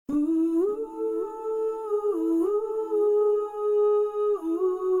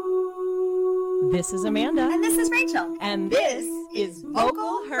This is Amanda. And this is Rachel. And this is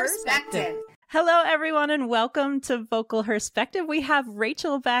Vocal Perspective. Hello, everyone, and welcome to Vocal Perspective. We have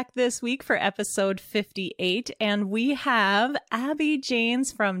Rachel back this week for episode 58, and we have Abby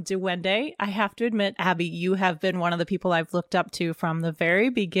Janes from Duende. I have to admit, Abby, you have been one of the people I've looked up to from the very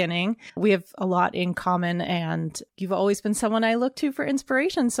beginning. We have a lot in common, and you've always been someone I look to for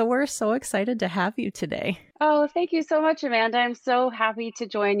inspiration, so we're so excited to have you today. Oh, thank you so much, Amanda. I'm so happy to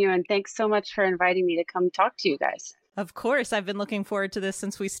join you, and thanks so much for inviting me to come talk to you guys. Of course. I've been looking forward to this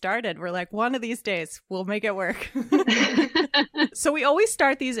since we started. We're like, one of these days, we'll make it work. So we always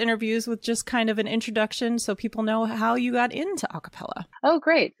start these interviews with just kind of an introduction so people know how you got into a cappella. Oh,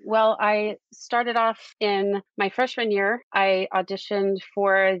 great. Well, I started off in my freshman year. I auditioned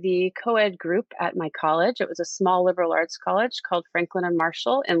for the co-ed group at my college. It was a small liberal arts college called Franklin and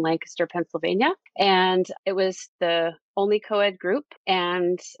Marshall in Lancaster, Pennsylvania. And it was the only co-ed group.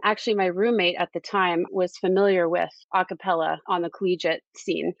 And actually my roommate at the time was familiar with a cappella on the collegiate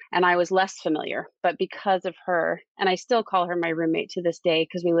scene. And I was less familiar, but because of her, and I still call her my roommate to this day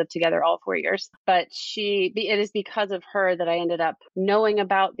because we lived together all 4 years, but it is because of her that I ended up knowing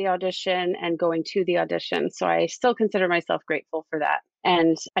about the audition and going to the audition. So I still consider myself grateful for that.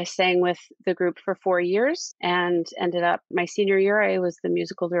 And I sang with the group for 4 years and ended up my senior year, I was the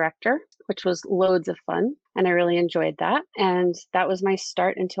musical director, which was loads of fun. And I really enjoyed that. And that was my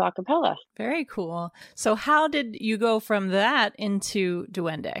start into a cappella. Very cool. So how did you go from that into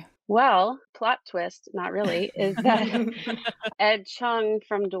Duende? Well, plot twist, not really, is that Ed Chung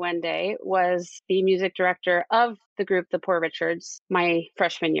from Duende was the music director of the group, the Poor Richards, my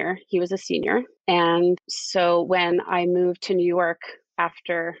freshman year. He was a senior. And so when I moved to New York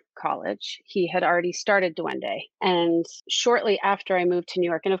after college, he had already started Duende. And shortly after I moved to New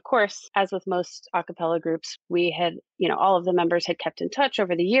York, and of course, as with most a cappella groups, we had, all of the members had kept in touch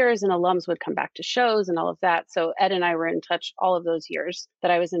over the years and alums would come back to shows and all of that. So Ed and I were in touch all of those years that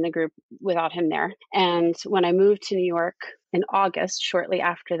I was in the group without him there. And when I moved to New York in August, shortly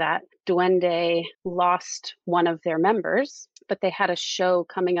after that, Duende lost one of their members, but they had a show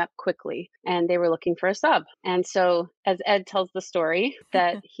coming up quickly and they were looking for a sub. And so as Ed tells the story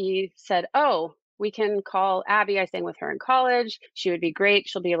that he said, oh, we can call Abby. I sang with her in college. She would be great.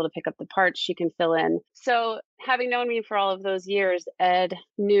 She'll be able to pick up the parts. She can fill in. So having known me for all of those years, Ed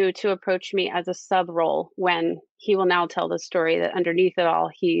knew to approach me as a sub role when he will now tell the story that underneath it all,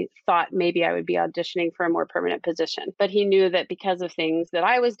 he thought maybe I would be auditioning for a more permanent position. But he knew that because of things that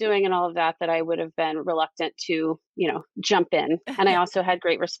I was doing and all of that, that I would have been reluctant to, jump in. And I also had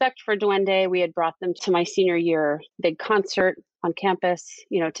great respect for Duende. We had brought them to my senior year big concert on campus,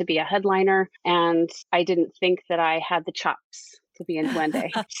 to be a headliner. And I didn't think that I had the chops to be in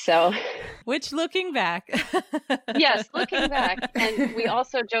Duende. So, which looking back. Yes, looking back. And we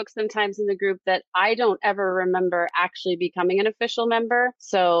also joke sometimes in the group that I don't ever remember actually becoming an official member.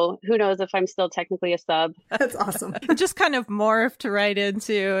 So who knows if I'm still technically a sub. That's awesome. Just kind of morphed right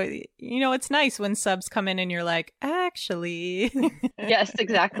into, it's nice when subs come in and you're like, actually. Yes,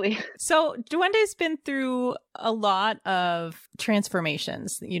 exactly. So Duende's been through a lot of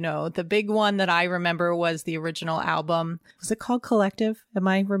transformations. The big one that I remember was the original album. Was it called Collective? Am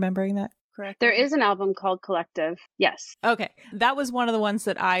I remembering that correct? There is an album called Collective. Yes. Okay. That was one of the ones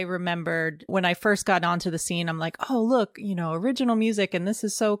that I remembered when I first got onto the scene. I'm like, oh, look, original music and this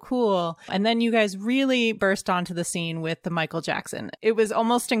is so cool. And then you guys really burst onto the scene with the Michael Jackson. It was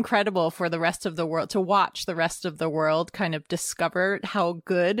almost incredible for the rest of the world to watch the rest of the world kind of discover how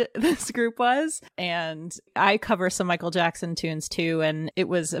good this group was. And I cover some Michael Jackson tunes too. And it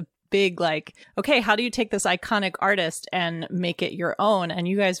was a big okay, how do you take this iconic artist and make it your own? And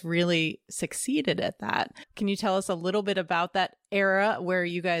you guys really succeeded at that. Can you tell us a little bit about that era where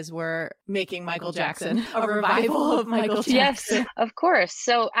you guys were making Michael Jackson, a revival of Michael Jackson? Yes, of course.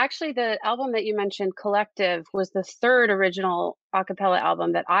 So actually the album that you mentioned, Collective, was the third original a cappella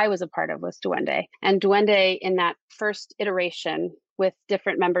album that I was a part of, was Duende. And Duende in that first iteration with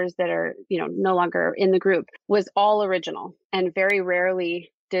different members that are, no longer in the group, was all original, and very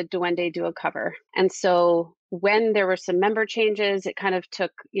rarely did Duende do a cover. And so when there were some member changes, it kind of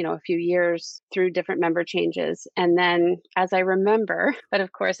took, a few years through different member changes. And then as I remember, but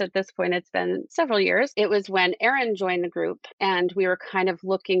of course at this point it's been several years, it was when Aaron joined the group and we were kind of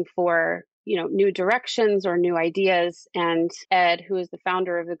looking for new directions or new ideas. And Ed, who is the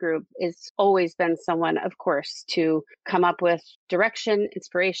founder of the group, is always been someone, of course, to come up with direction,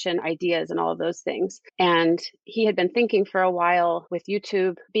 inspiration, ideas, and all of those things. And he had been thinking for a while with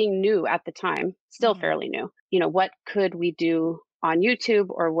YouTube being new at the time, still fairly new, what could we do on YouTube,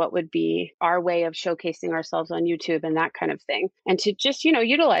 or what would be our way of showcasing ourselves on YouTube and that kind of thing. And to just,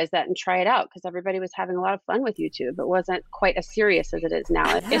 utilize that and try it out, because everybody was having a lot of fun with YouTube. It wasn't quite as serious as it is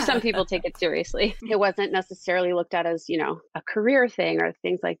now. Yeah. If some people take it seriously, it wasn't necessarily looked at as, a career thing or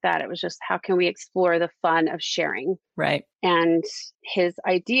things like that. It was just, how can we explore the fun of sharing? Right. And his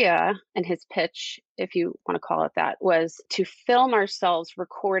idea and his pitch, if you want to call it that, was to film ourselves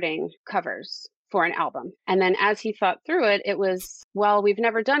recording covers for an album. And then as he thought through it, it was, well, we've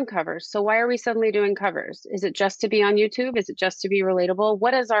never done covers. So why are we suddenly doing covers? Is it just to be on YouTube? Is it just to be relatable?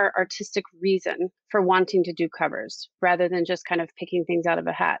 What is our artistic reason for wanting to do covers rather than just kind of picking things out of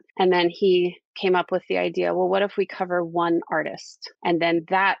a hat? And then he came up with the idea, well, what if we cover one artist? And then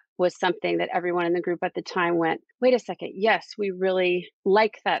that was something that everyone in the group at the time went, wait a second, yes, we really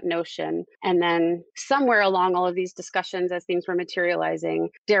like that notion. And then somewhere along all of these discussions, as things were materializing,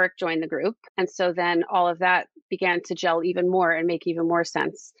 Derek joined the group. And so then all of that began to gel even more and make even more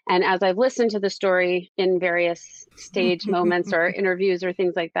sense. And as I've listened to the story in various stage moments or interviews or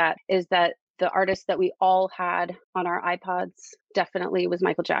things like that, is that the artist that we all had on our iPods definitely was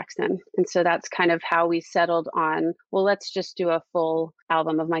Michael Jackson. And so that's kind of how we settled on, well, let's just do a full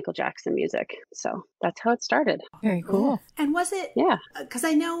album of Michael Jackson music. So that's how it started. Very cool. And was it? Yeah. Because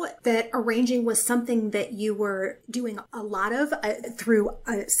I know that arranging was something that you were doing a lot of through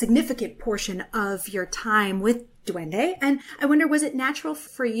a significant portion of your time with Duende. And I wonder, was it natural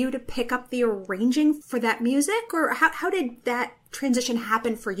for you to pick up the arranging for that music, or how did that transition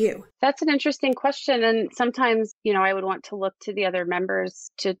happen for you? That's an interesting question. And sometimes, I would want to look to the other members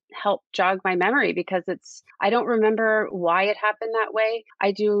to help jog my memory, because I don't remember why it happened that way.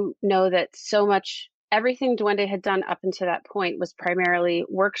 I do know that everything Duende had done up until that point was primarily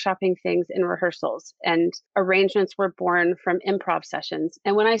workshopping things in rehearsals, and arrangements were born from improv sessions.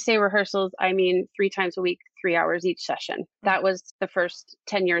 And when I say rehearsals, I mean 3 times a week, 3 hours each session. That was the first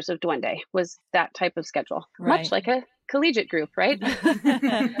 10 years of Duende, was that type of schedule, much like a collegiate group, right?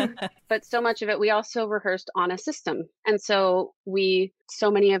 But so much of it, we also rehearsed on a system. And so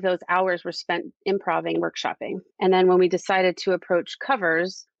many of those hours were spent improving, workshopping. And then when we decided to approach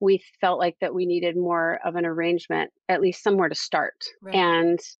covers, we felt like that we needed more of an arrangement, at least somewhere to start. Right.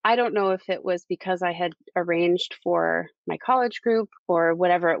 And I don't know if it was because I had arranged for my college group or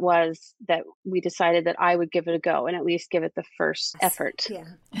whatever it was, that we decided that I would give it a go and at least give it the first effort.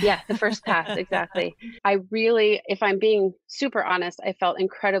 Yeah, the first pass, exactly. I really, if I'm being super honest, I felt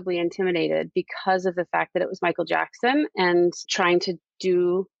incredibly intimidated because of the fact that it was Michael Jackson and trying to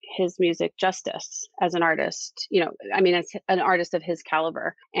do his music justice as an artist, as an artist of his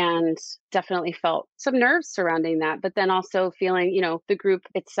caliber, and definitely felt some nerves surrounding that. But then also feeling, the group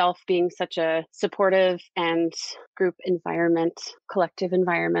itself being such a supportive and group environment, collective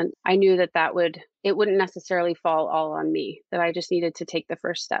environment, I knew that it wouldn't necessarily fall all on me, that I just needed to take the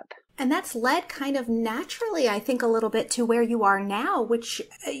first step. And that's led kind of naturally, I think, a little bit to where you are now, which,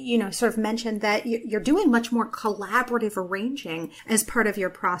 sort of mentioned that you're doing much more collaborative arranging as part of your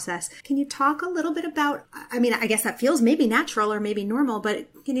process. Can you talk a little bit about, I guess that feels maybe natural or maybe normal, but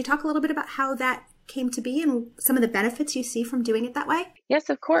can you talk a little bit about how that came to be and some of the benefits you see from doing it that way? Yes,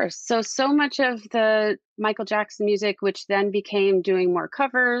 of course. So much of the Michael Jackson music, which then became doing more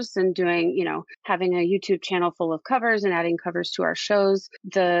covers and doing, having a YouTube channel full of covers and adding covers to our shows.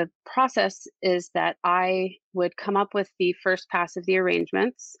 The process is that I would come up with the first pass of the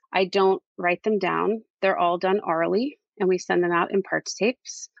arrangements. I don't write them down. They're all done orally, and we send them out in parts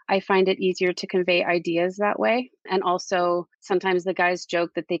tapes. I find it easier to convey ideas that way. And also sometimes the guys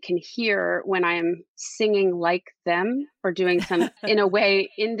joke that they can hear when I'm singing like them or doing some, in a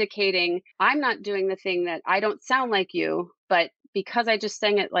way, indicating I'm not doing the thing, that I don't sound like you, but because I just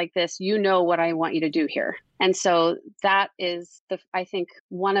sang it like this, what I want you to do here. And so that is I think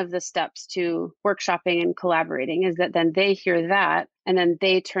one of the steps to workshopping and collaborating, is that then they hear that and then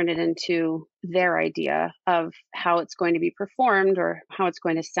they turn it into their idea of how it's going to be performed or how it's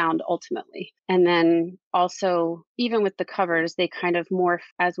going to sound ultimately. And then also, even with the covers, they kind of morph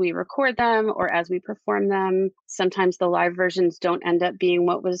as we record them or as we perform them. Sometimes the live versions don't end up being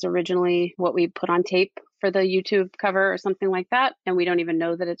what was originally what we put on tape for the YouTube cover or something like that. And we don't even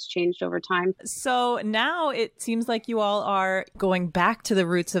know that it's changed over time. So now it seems like you all are going back to the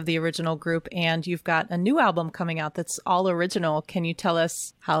roots of the original group, and you've got a new album coming out that's all original. Can you tell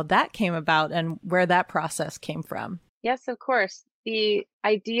us how that came about and where that process came from? Yes, of course. The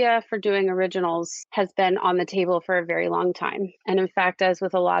idea for doing originals has been on the table for a very long time. And in fact, as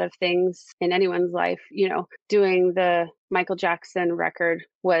with a lot of things in anyone's life, doing the Michael Jackson record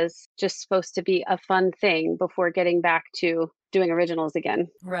was just supposed to be a fun thing before getting back to doing originals again.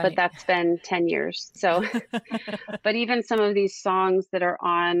 Right. But that's been 10 years. So, but even some of these songs that are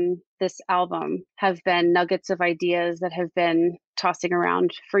on this album have been nuggets of ideas that have been tossing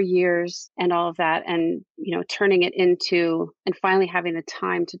around for years and all of that. And, turning it into, and finally having the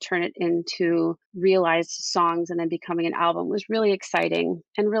time to turn it into realized songs and then becoming an album was really exciting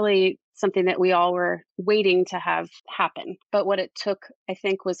and really something that we all were waiting to have happen. But what it took, I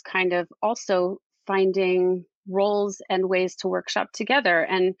think, was kind of also finding roles and ways to workshop together.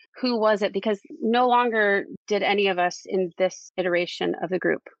 And who was it? Because no longer did any of us in this iteration of the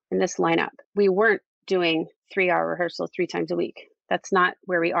group, in this lineup, we weren't doing 3-hour rehearsals 3 times a week. That's not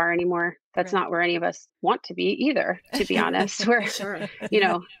where we are anymore. That's not where any of us want to be either, to be honest. We're, Sure.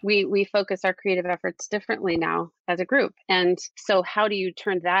 we focus our creative efforts differently now as a group. And so how do you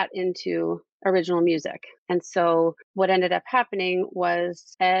turn that into original music? And so what ended up happening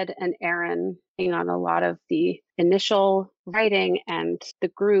was Ed and Aaron on a lot of the initial writing and the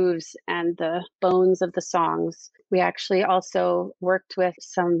grooves and the bones of the songs. We actually also worked with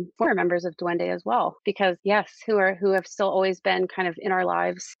some former members of Duende as well, because yes, who have still always been kind of in our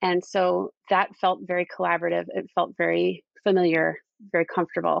lives. And so that felt very collaborative. It felt very familiar, very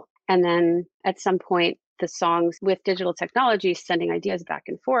comfortable. And then at some point, the songs with digital technology, sending ideas back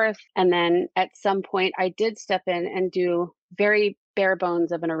and forth. And then at some point, I did step in and do very bare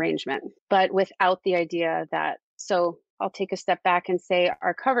bones of an arrangement, but without the idea that, so I'll take a step back and say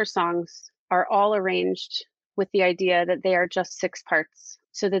our cover songs are all arranged with the idea that they are just 6 parts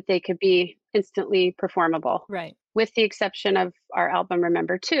so that they could be instantly performable. Right. With the exception of our album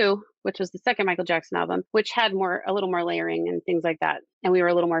Remember 2, which was the second Michael Jackson album, which had a little more layering and things like that. And we were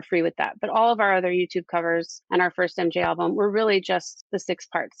a little more free with that. But all of our other YouTube covers and our first MJ album were really just the 6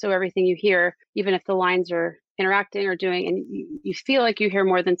 parts. So everything you hear, even if the lines are interacting or doing, and you feel like you hear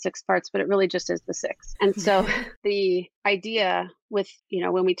more than 6 parts, but it really just is the 6. And so the idea with,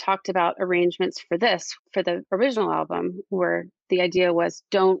 when we talked about arrangements for the original album, where the idea was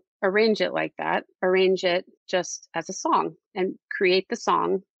don't arrange it like that, arrange it just as a song and create the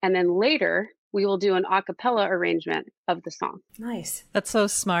song. And then later we will do an a cappella arrangement of the song. Nice. That's so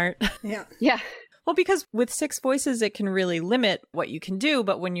smart. Yeah. Yeah. Well, because with 6 voices, it can really limit what you can do.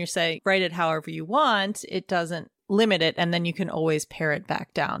 But when you say write it however you want, it doesn't limit it. And then you can always pare it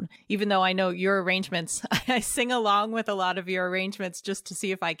back down. Even though I know your arrangements, I sing along with a lot of your arrangements just to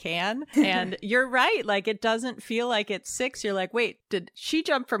see if I can. And you're right. Like, it doesn't feel like it's 6. You're like, wait, did she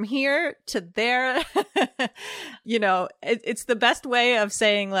jump from here to there? It's the best way of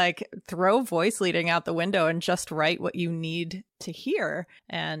saying, like, throw voice leading out the window and just write what you need to hear.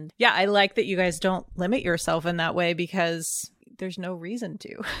 And yeah, I like that you guys don't limit yourself in that way, because there's no reason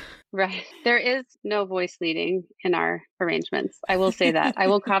to. Right. There is no voice leading in our arrangements. I will say that. I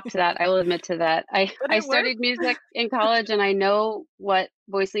will cop to that. I will admit to that. I studied music in college, and I know what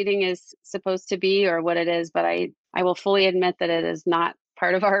voice leading is supposed to be or what it is, but I will fully admit that it is not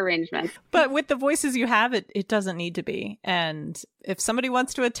part of our arrangement. But with the voices you have, it doesn't need to be. And if somebody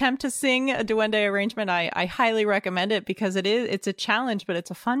wants to attempt to sing a Duende arrangement, I highly recommend it, because it's a challenge, but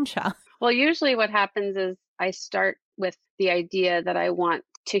it's a fun challenge. Well, usually what happens is I start with the idea that I want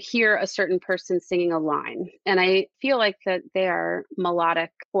to hear a certain person singing a line. And I feel like that they are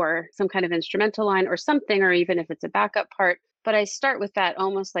melodic or some kind of instrumental line or something, or even if it's a backup part. But I start with that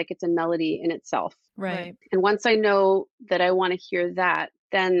almost like it's a melody in itself. Right. And once I know that I want to hear that,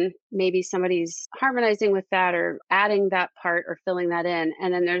 then maybe somebody's harmonizing with that or adding that part or filling that in.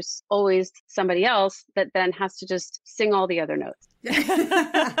 And then there's always somebody else that then has to just sing all the other notes.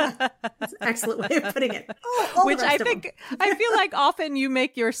 That's an excellent way of putting it. All Which I feel like often you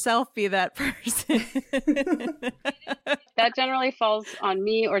make yourself be that person. That generally falls on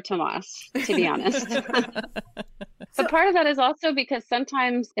me or Tomas, to be honest. But part of that is also because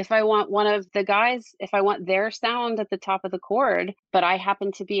sometimes if I want one of the guys, if I want their sound at the top of the chord, but I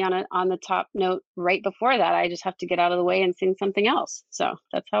happen to be on the top note right before that, I just have to get out of the way and sing something else. So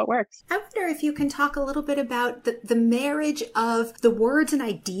that's how it works. I wonder if you can talk a little bit about the marriage of the words and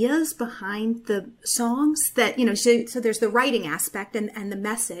ideas behind the songs that, so there's the writing aspect and the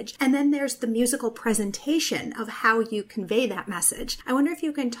message, and then there's the musical presentation of how you convey that message. I wonder if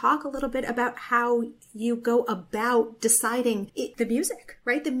you can talk a little bit about how you go about deciding the music,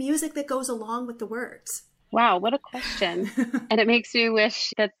 right? The music that goes along with the words. Wow, what a question. And it makes me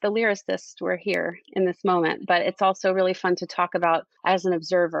wish that the lyricists were here in this moment, but it's also really fun to talk about as an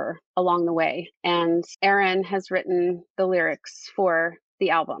observer along the way. And Aaron has written the lyrics for the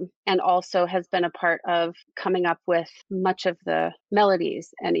album and also has been a part of coming up with much of the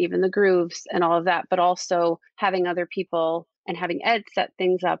melodies and even the grooves and all of that, but also having other people and having Ed set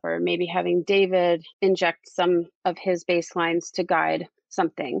things up, or maybe having David inject some of his bass lines to guide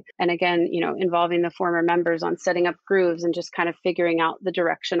something. And again, involving the former members on setting up grooves and just kind of figuring out the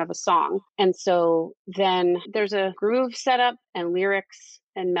direction of a song. And so then there's a groove setup and lyrics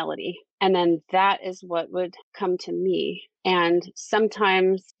and melody. And then that is what would come to me. And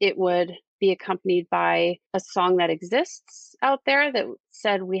sometimes it would be accompanied by a song that exists out there that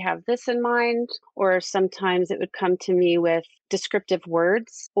said, we have this in mind. Or sometimes it would come to me with descriptive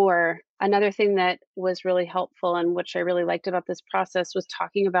words. Or another thing that was really helpful and which I really liked about this process was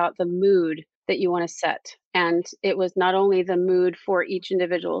talking about the mood that you want to set. And it was not only the mood for each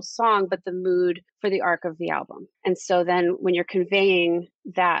individual song, but the mood for the arc of the album. And so then when you're conveying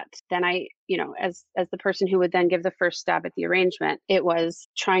that, then I, as the person who would then give the first stab at the arrangement, it was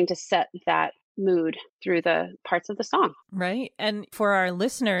trying to set that mood through the parts of the song. Right. And for our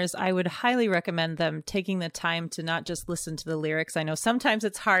listeners, I would highly recommend them taking the time to not just listen to the lyrics. I know sometimes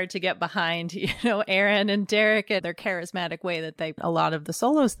it's hard to get behind, Aaron and Derek and their charismatic way that a lot of the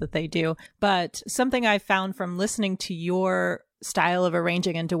solos that they do. But something I found from listening to your style of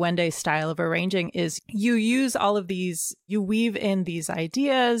arranging and Duende's style of arranging is you use all of these, you weave in these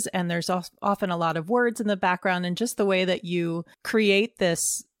ideas, and there's often a lot of words in the background, and just the way that you create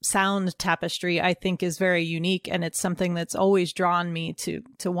this sound tapestry, I think, is very unique. And it's something that's always drawn me to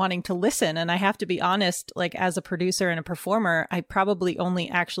wanting to listen. And I have to be honest, like as a producer and a performer, I probably only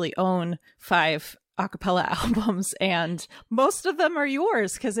actually own 5 a cappella albums, and most of them are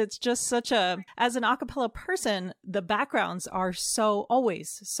yours because it's just as an a cappella person, the backgrounds are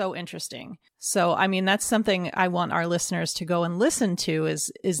always so interesting. So, I mean, that's something I want our listeners to go and listen to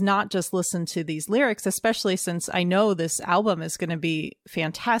is not just listen to these lyrics, especially since I know this album is going to be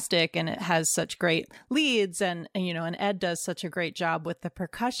fantastic and it has such great leads and Ed does such a great job with the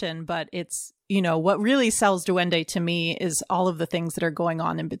percussion, but it's, what really sells Duende to me is all of the things that are going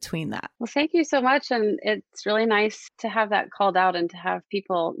on in between that. Well, thank you so much. And it's really nice to have that called out and to have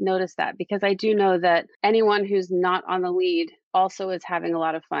people notice that, because I do know that anyone who's not on the lead also is having a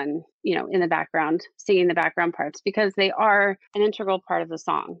lot of fun, in the background, singing the background parts, because they are an integral part of the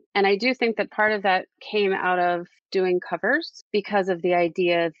song. And I do think that part of that came out of doing covers because of the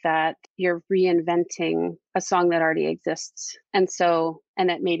idea that you're reinventing a song that already exists. And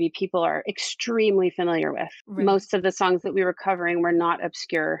that maybe people are extremely familiar with. Right. Most of the songs that we were covering were not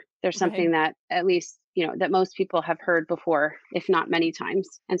obscure. There's something that at least that most people have heard before, if not many times.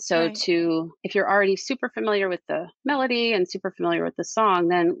 And so if you're already super familiar with the melody and super familiar with the song,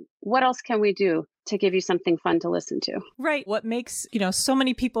 then what else can we do to give you something fun to listen to? Right. What makes, so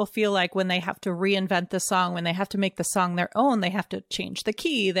many people feel like when they have to reinvent the song, when they have to make the song their own, they have to change the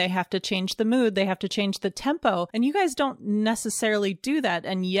key, they have to change the mood, they have to change the tempo. And you guys don't necessarily do that.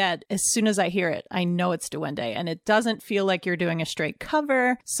 And yet, as soon as I hear it, I know it's Duende, and it doesn't feel like you're doing a straight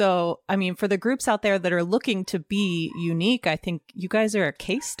cover. So, I mean, for the groups out there that are looking to be unique, I think you guys are a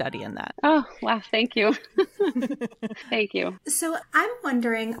case study in that. Oh, wow. Thank you. Thank you. So I'm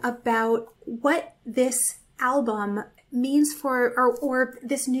wondering about what this album means for, or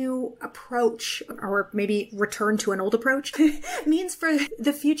this new approach, or maybe return to an old approach, means for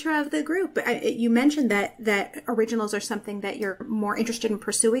the future of the group. You mentioned that originals are something that you're more interested in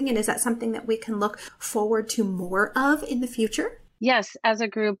pursuing, and is that something that we can look forward to more of in the future? Yes, as a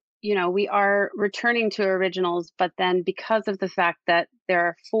group, we are returning to originals, but then because of the fact that there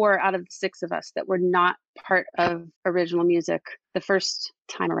are 4 out of the 6 of us that were not part of original music the first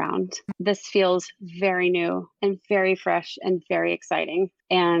time around, this feels very new and very fresh and very exciting.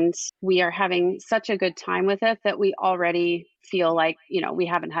 And we are having such a good time with it that we already feel like, we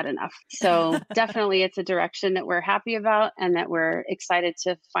haven't had enough. So definitely it's a direction that we're happy about and that we're excited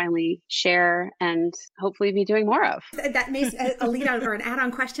to finally share and hopefully be doing more of. That makes a lead on or an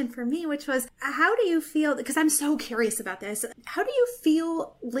add-on question for me, which was, how do you feel, because I'm so curious about this, how do you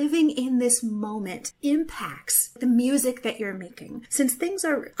feel living in this moment impacts the music that you're making? Since things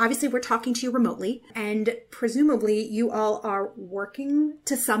are, obviously we're talking to you remotely, and presumably you all are working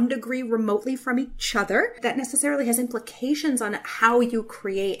to some degree remotely from each other, that necessarily has implications on how you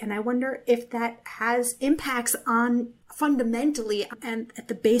create. And I wonder if that has impacts on fundamentally and at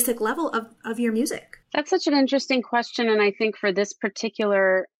the basic level of your music. That's such an interesting question. And I think for this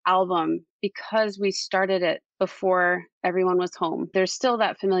particular album, because we started it before everyone was home, there's still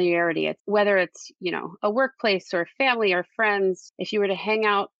that familiarity. Whether it's, a workplace or family or friends, if you were to hang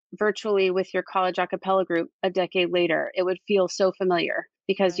out virtually with your college a cappella group a decade later, it would feel so familiar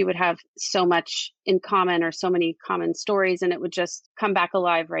because you would have so much in common or so many common stories, and it would just come back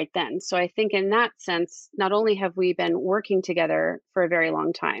alive right then. So I think in that sense, not only have we been working together for a very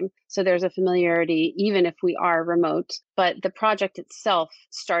long time, so there's a familiarity even if we are remote, but the project itself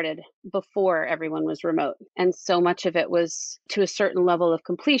started before everyone was remote. And so much of it was to a certain level of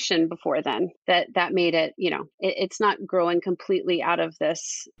completion before then that made it, it's not growing completely out of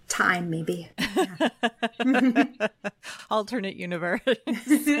this time, maybe. Yeah. Alternate universe.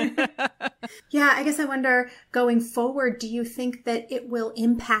 Yeah, I guess I wonder, going forward, do you think that it will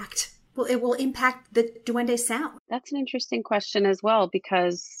impact the Duende sound? That's an interesting question as well,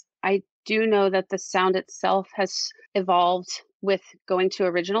 because I do know that the sound itself has evolved with going to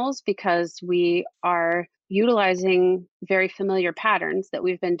originals, because we are utilizing very familiar patterns that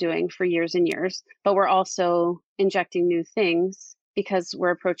we've been doing for years and years, but we're also injecting new things because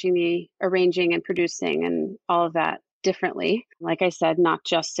we're approaching the arranging and producing and all of that differently. Like I said, not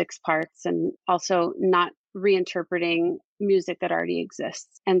just 6 parts, and also not reinterpreting music that already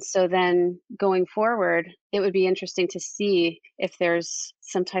exists. And so then going forward, it would be interesting to see if there's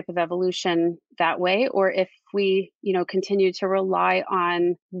some type of evolution that way, or if we, continue to rely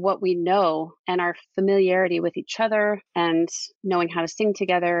on what we know and our familiarity with each other and knowing how to sing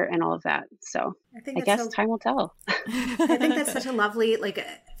together and all of that. So I guess time will tell. I think that's such a lovely,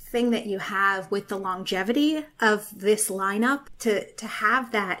 thing that you have with the longevity of this lineup. To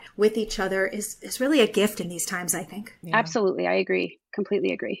have that with each other is really a gift in these times, I think. Yeah. Absolutely. I agree.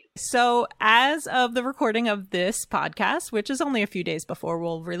 Completely agree. So as of the recording of this podcast, which is only a few days before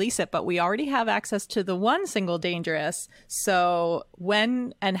we'll release it, but we already have access to the one single, Dangerous. So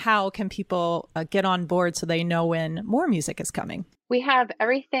when and how can people get on board so they know when more music is coming? We have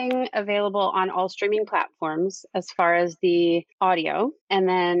everything available on all streaming platforms as far as the audio. And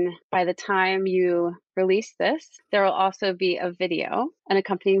then by the time you release this, there will also be a video, an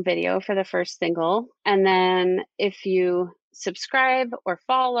accompanying video for the first single. And then if you subscribe or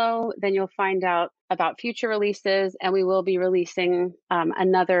follow, then you'll find out about future releases, and we will be releasing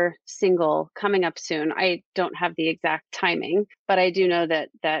another single coming up soon. I don't have the exact timing, but I do know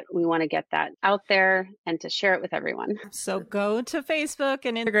that we want to get that out there and to share it with everyone. So go to Facebook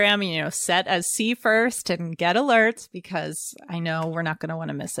and Instagram, set as See First and get alerts, because I know we're not going to want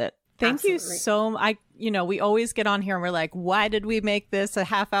to miss it. Thank you so much. We always get on here and we're like, why did we make this a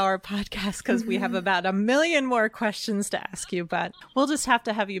half-hour podcast? Because we have about 1 million more questions to ask you, but we'll just have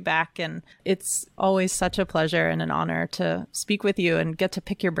to have you back. And it's always such a pleasure and an honor to speak with you and get to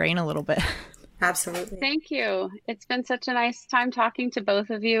pick your brain a little bit. Absolutely. Thank you. It's been such a nice time talking to both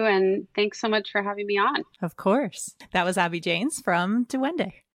of you, and thanks so much for having me on. Of course. That was Abby Janes from Duende.